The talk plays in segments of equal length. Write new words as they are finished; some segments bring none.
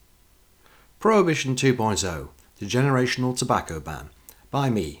Prohibition 2.0, The Generational Tobacco Ban, by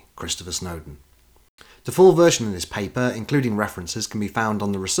me, Christopher Snowdon. The full version of this paper, including references, can be found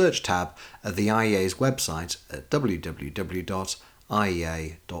on the Research tab of the IEA's website at www.iea.org.uk.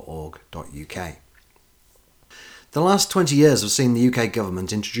 The last 20 years have seen the UK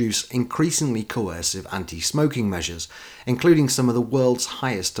government introduce increasingly coercive anti-smoking measures, including some of the world's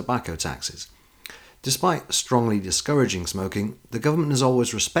highest tobacco taxes. Despite strongly discouraging smoking, the government has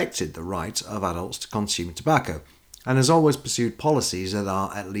always respected the right of adults to consume tobacco, and has always pursued policies that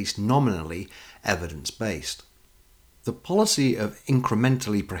are at least nominally evidence-based. The policy of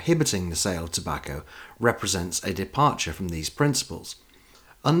incrementally prohibiting the sale of tobacco represents a departure from these principles.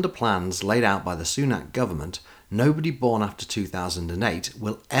 Under plans laid out by the Sunak government, nobody born after 2008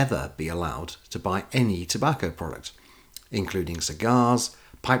 will ever be allowed to buy any tobacco product, including cigars,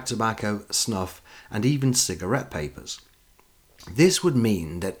 pipe tobacco, snuff, and even cigarette papers. This would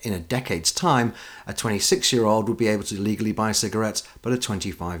mean that in a decade's time, a 26-year-old would be able to legally buy cigarettes, but a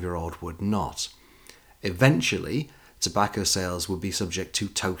 25-year-old would not. Eventually, tobacco sales would be subject to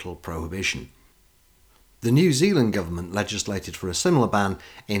total prohibition. The New Zealand government legislated for a similar ban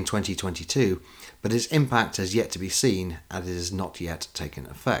in 2022, but its impact has yet to be seen as it has not yet taken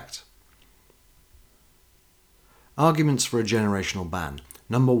effect. Arguments for a generational ban.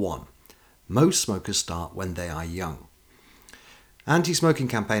 Number 1. Most smokers start when they are young. Anti-smoking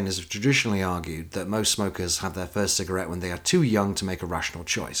campaigners have traditionally argued that most smokers have their first cigarette when they are too young to make a rational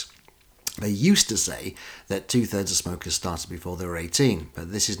choice. They used to say that 2/3 of smokers started before they were 18,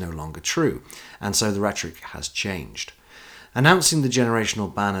 but this is no longer true, and so the rhetoric has changed. Announcing the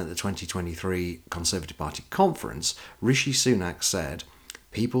generational ban at the 2023 Conservative Party conference, Rishi Sunak said,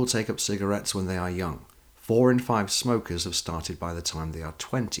 "People take up cigarettes when they are young. 4 in 5 smokers have started by the time they are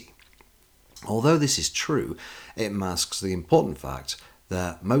 20. Although this is true, it masks the important fact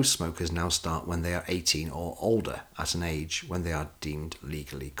that most smokers now start when they are 18 or older, at an age when they are deemed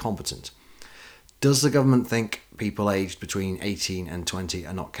legally competent. Does the government think people aged between 18 and 20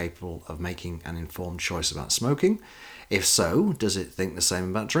 are not capable of making an informed choice about smoking? If so, does it think the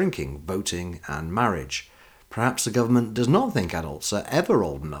same about drinking, voting, and marriage? Perhaps the government does not think adults are ever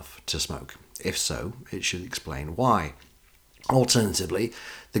old enough to smoke. If so, it should explain why. Alternatively,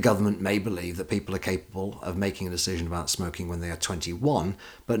 the government may believe that people are capable of making a decision about smoking when they are 21,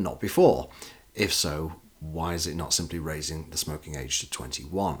 but not before. If so, why is it not simply raising the smoking age to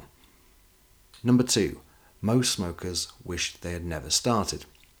 21? Number 2. Most smokers wish they had never started.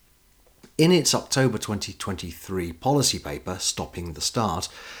 In its October 2023 policy paper, Stopping the Start,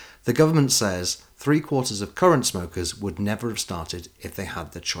 the government says 3/4 of current smokers would never have started if they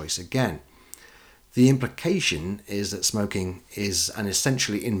had the choice again. The implication is that smoking is an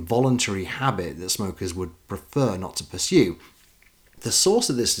essentially involuntary habit that smokers would prefer not to pursue. The source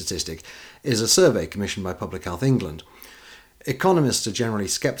of this statistic is a survey commissioned by Public Health England. Economists are generally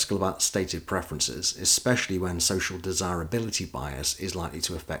sceptical about stated preferences, especially when social desirability bias is likely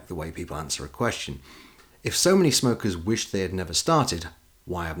to affect the way people answer a question. If so many smokers wish they had never started,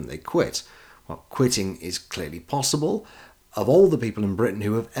 why haven't they quit? Well, quitting is clearly possible. Of all the people in Britain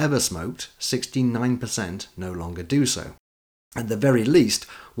who have ever smoked, 69% no longer do so. At the very least,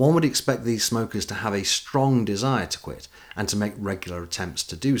 one would expect these smokers to have a strong desire to quit and to make regular attempts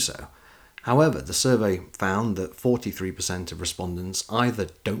to do so. However, the survey found that 43% of respondents either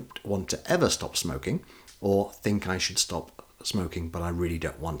don't want to ever stop smoking or think I should stop smoking but I really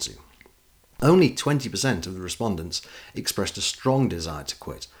don't want to. Only 20% of the respondents expressed a strong desire to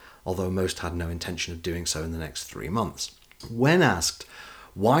quit, although most had no intention of doing so in the next 3 months. When asked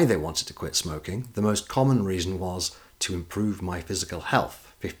why they wanted to quit smoking, the most common reason was to improve my physical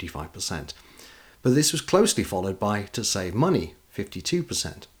health, 55%. But this was closely followed by to save money,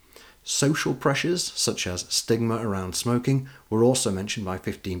 52%. Social pressures, such as stigma around smoking, were also mentioned by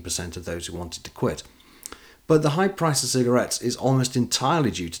 15% of those who wanted to quit. But the high price of cigarettes is almost entirely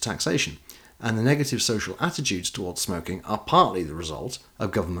due to taxation, and the negative social attitudes towards smoking are partly the result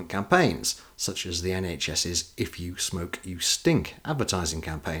of government campaigns, such as the NHS's "If you smoke, you stink" advertising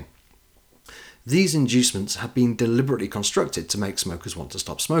campaign. These inducements have been deliberately constructed to make smokers want to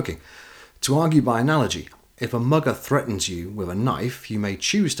stop smoking. To argue by analogy, if a mugger threatens you with a knife, you may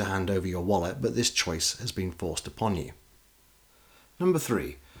choose to hand over your wallet, but this choice has been forced upon you. Number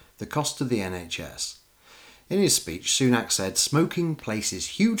 3. The cost of the NHS. In his speech, Sunak said smoking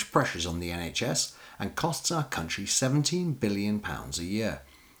places huge pressures on the NHS and costs our country £17 billion a year.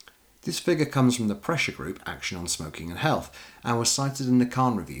 This figure comes from the pressure group Action on Smoking and Health and was cited in the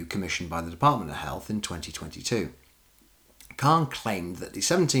Khan Review commissioned by the Department of Health in 2022. Khan claimed that the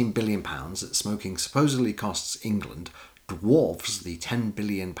 £17 billion that smoking supposedly costs England dwarfs the £10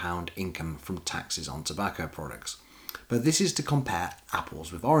 billion income from taxes on tobacco products. But this is to compare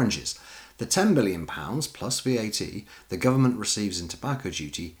apples with oranges. The £10 billion plus VAT the government receives in tobacco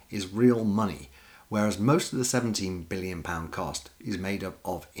duty is real money, whereas most of the £17 billion cost is made up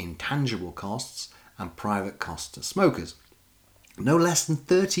of intangible costs and private costs to smokers. No less than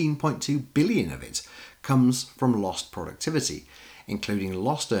 £13.2 billion of it comes from lost productivity, including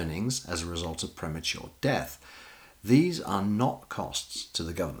lost earnings as a result of premature death. These are not costs to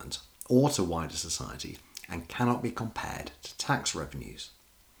the government or to wider society and cannot be compared to tax revenues.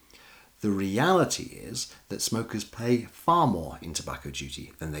 The reality is that smokers pay far more in tobacco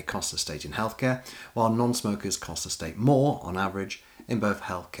duty than they cost the state in healthcare, while non-smokers cost the state more on average in both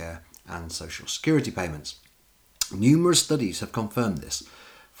healthcare and social security payments. Numerous studies have confirmed this.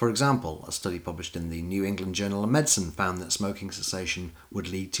 For example, a study published in the New England Journal of Medicine found that smoking cessation would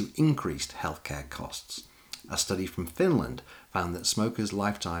lead to increased healthcare costs. A study from Finland found that smokers'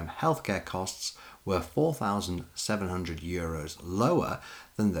 lifetime healthcare costs were €4,700 lower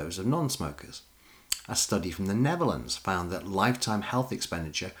than those of non-smokers. A study from the Netherlands found that lifetime health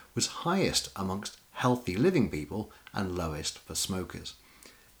expenditure was highest amongst healthy living people and lowest for smokers.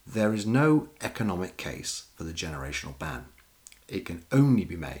 There is no economic case for the generational ban. It can only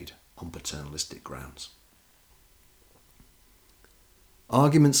be made on paternalistic grounds.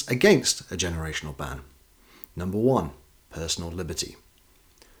 Arguments against a generational ban. Number 1. Personal liberty.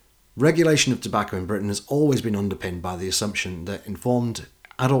 Regulation of tobacco in Britain has always been underpinned by the assumption that informed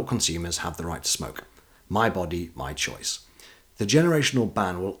adult consumers have the right to smoke. My body, my choice. The generational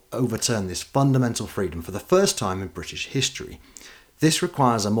ban will overturn this fundamental freedom for the first time in British history. This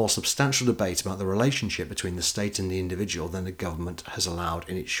requires a more substantial debate about the relationship between the state and the individual than the government has allowed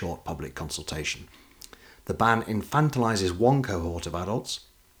in its short public consultation. The ban infantilises one cohort of adults,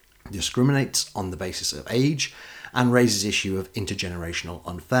 discriminates on the basis of age, and raises the issue of intergenerational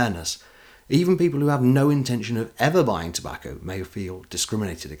unfairness. Even people who have no intention of ever buying tobacco may feel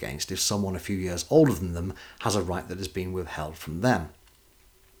discriminated against if someone a few years older than them has a right that has been withheld from them.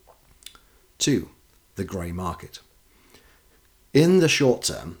 2. The grey market. In the short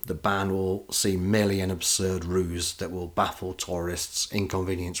term, the ban will seem merely an absurd ruse that will baffle tourists,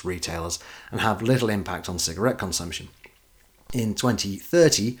 inconvenience retailers, and have little impact on cigarette consumption. In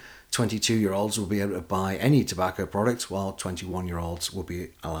 2030, 22-year-olds will be able to buy any tobacco product, while 21-year-olds will be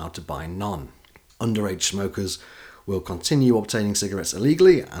allowed to buy none. Underage smokers will continue obtaining cigarettes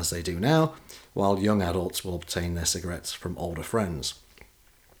illegally, as they do now, while young adults will obtain their cigarettes from older friends.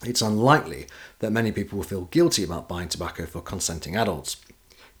 It's unlikely that many people will feel guilty about buying tobacco for consenting adults.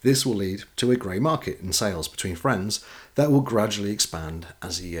 This will lead to a grey market in sales between friends that will gradually expand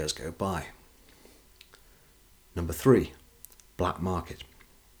as the years go by. Number 3. Black market.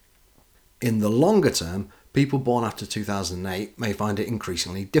 In the longer term, people born after 2008 may find it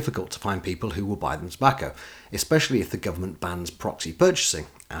increasingly difficult to find people who will buy them tobacco, especially if the government bans proxy purchasing,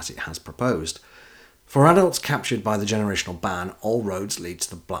 as it has proposed. For adults captured by the generational ban, all roads lead to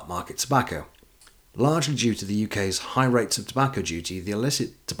the black market tobacco. Largely due to the UK's high rates of tobacco duty, the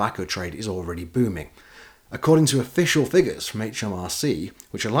illicit tobacco trade is already booming. According to official figures from HMRC,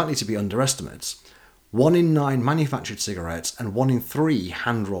 which are likely to be underestimates, 1 in 9 manufactured cigarettes and 1 in 3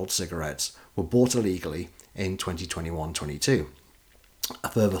 hand-rolled cigarettes were bought illegally in 2021-22. A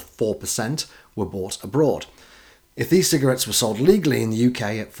further 4% were bought abroad. If these cigarettes were sold legally in the UK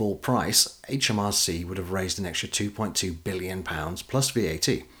at full price, HMRC would have raised an extra £2.2 billion plus VAT.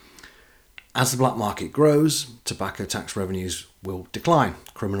 As the black market grows, tobacco tax revenues will decline,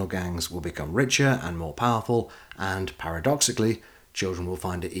 criminal gangs will become richer and more powerful, and paradoxically, children will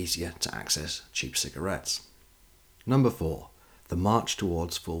find it easier to access cheap cigarettes. Number 4. The march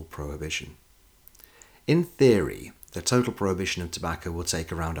towards full prohibition. In theory, the total prohibition of tobacco will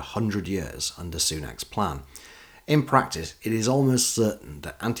take around 100 years under Sunak's plan. In practice, it is almost certain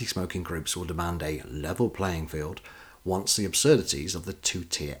that anti-smoking groups will demand a level playing field once the absurdities of the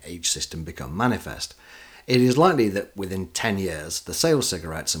two-tier age system become manifest. It is likely that within 10 years, the sale of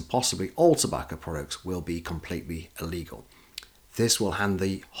cigarettes and possibly all tobacco products will be completely illegal. This will hand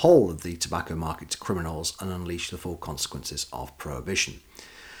the whole of the tobacco market to criminals and unleash the full consequences of prohibition.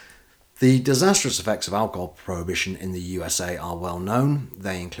 The disastrous effects of alcohol prohibition in the USA are well known.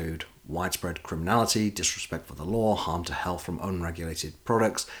 They include widespread criminality, disrespect for the law, harm to health from unregulated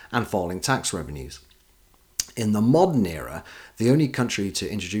products, and falling tax revenues. In the modern era, the only country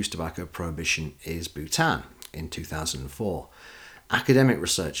to introduce tobacco prohibition is Bhutan in 2004. Academic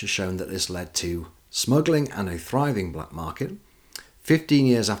research has shown that this led to smuggling and a thriving black market. 15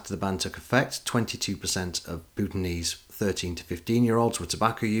 years after the ban took effect, 22% of Bhutanese 13 to 15-year-olds were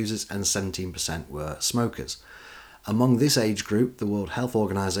tobacco users and 17% were smokers. Among this age group, the World Health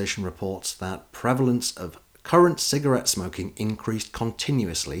Organization reports that prevalence of current cigarette smoking increased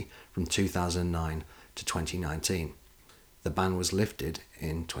continuously from 2009 to 2019. The ban was lifted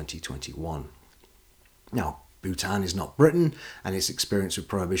in 2021. Now, Bhutan is not Britain, and its experience with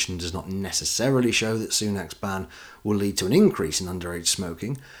prohibition does not necessarily show that Sunak's ban will lead to an increase in underage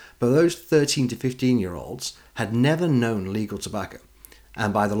smoking, but those 13 to 15-year-olds had never known legal tobacco,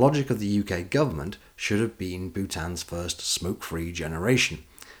 and by the logic of the UK government, should have been Bhutan's first smoke-free generation.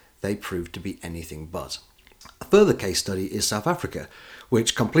 They proved to be anything but. A further case study is South Africa,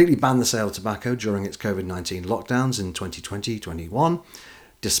 which completely banned the sale of tobacco during its COVID-19 lockdowns in 2020-21.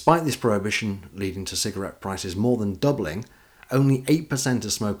 Despite this prohibition leading to cigarette prices more than doubling, only 8%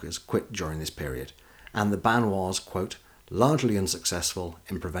 of smokers quit during this period, and the ban was, quote, largely unsuccessful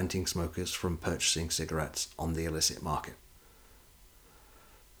in preventing smokers from purchasing cigarettes on the illicit market.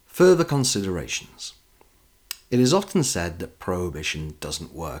 Further considerations. It is often said that prohibition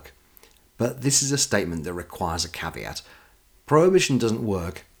doesn't work, but this is a statement that requires a caveat. Prohibition doesn't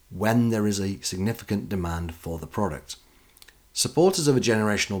work when there is a significant demand for the product. Supporters of a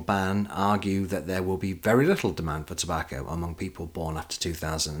generational ban argue that there will be very little demand for tobacco among people born after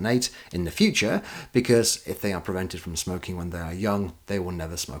 2008 in the future, because if they are prevented from smoking when they are young, they will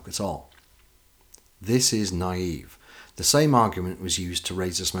never smoke at all. This is naive. The same argument was used to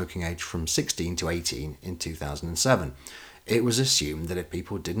raise the smoking age from 16 to 18 in 2007. It was assumed that if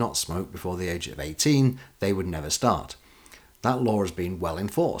people did not smoke before the age of 18, they would never start. That law has been well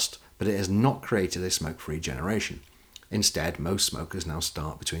enforced, but it has not created a smoke-free generation. Instead, most smokers now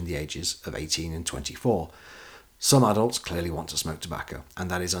start between the ages of 18 and 24. Some adults clearly want to smoke tobacco,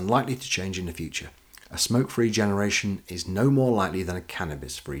 and that is unlikely to change in the future. A smoke-free generation is no more likely than a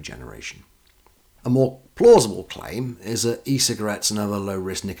cannabis-free generation. A more plausible claim is that e-cigarettes and other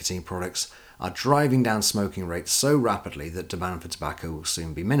low-risk nicotine products are driving down smoking rates so rapidly that demand for tobacco will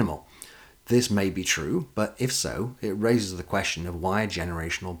soon be minimal. This may be true, but if so, it raises the question of why a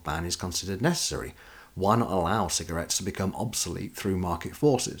generational ban is considered necessary. Why not allow cigarettes to become obsolete through market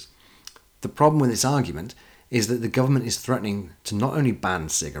forces? The problem with this argument is that the government is threatening to not only ban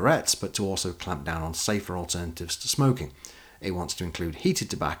cigarettes, but to also clamp down on safer alternatives to smoking. It wants to include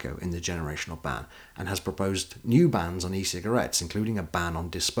heated tobacco in the generational ban and has proposed new bans on e-cigarettes, including a ban on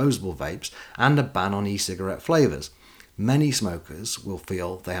disposable vapes and a ban on e-cigarette flavours. Many smokers will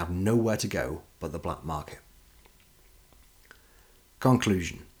feel they have nowhere to go but the black market.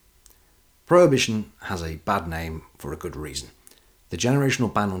 Conclusion. Prohibition has a bad name for a good reason. The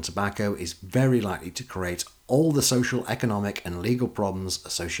generational ban on tobacco is very likely to create all the social, economic and legal problems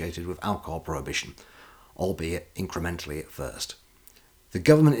associated with alcohol prohibition, albeit incrementally at first. The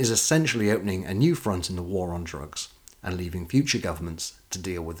government is essentially opening a new front in the war on drugs and leaving future governments to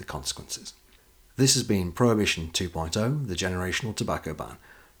deal with the consequences. This has been Prohibition 2.0, the Generational Tobacco Ban,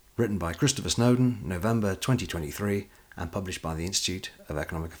 written by Christopher Snowdon, November 2023, and published by the Institute of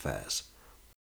Economic Affairs.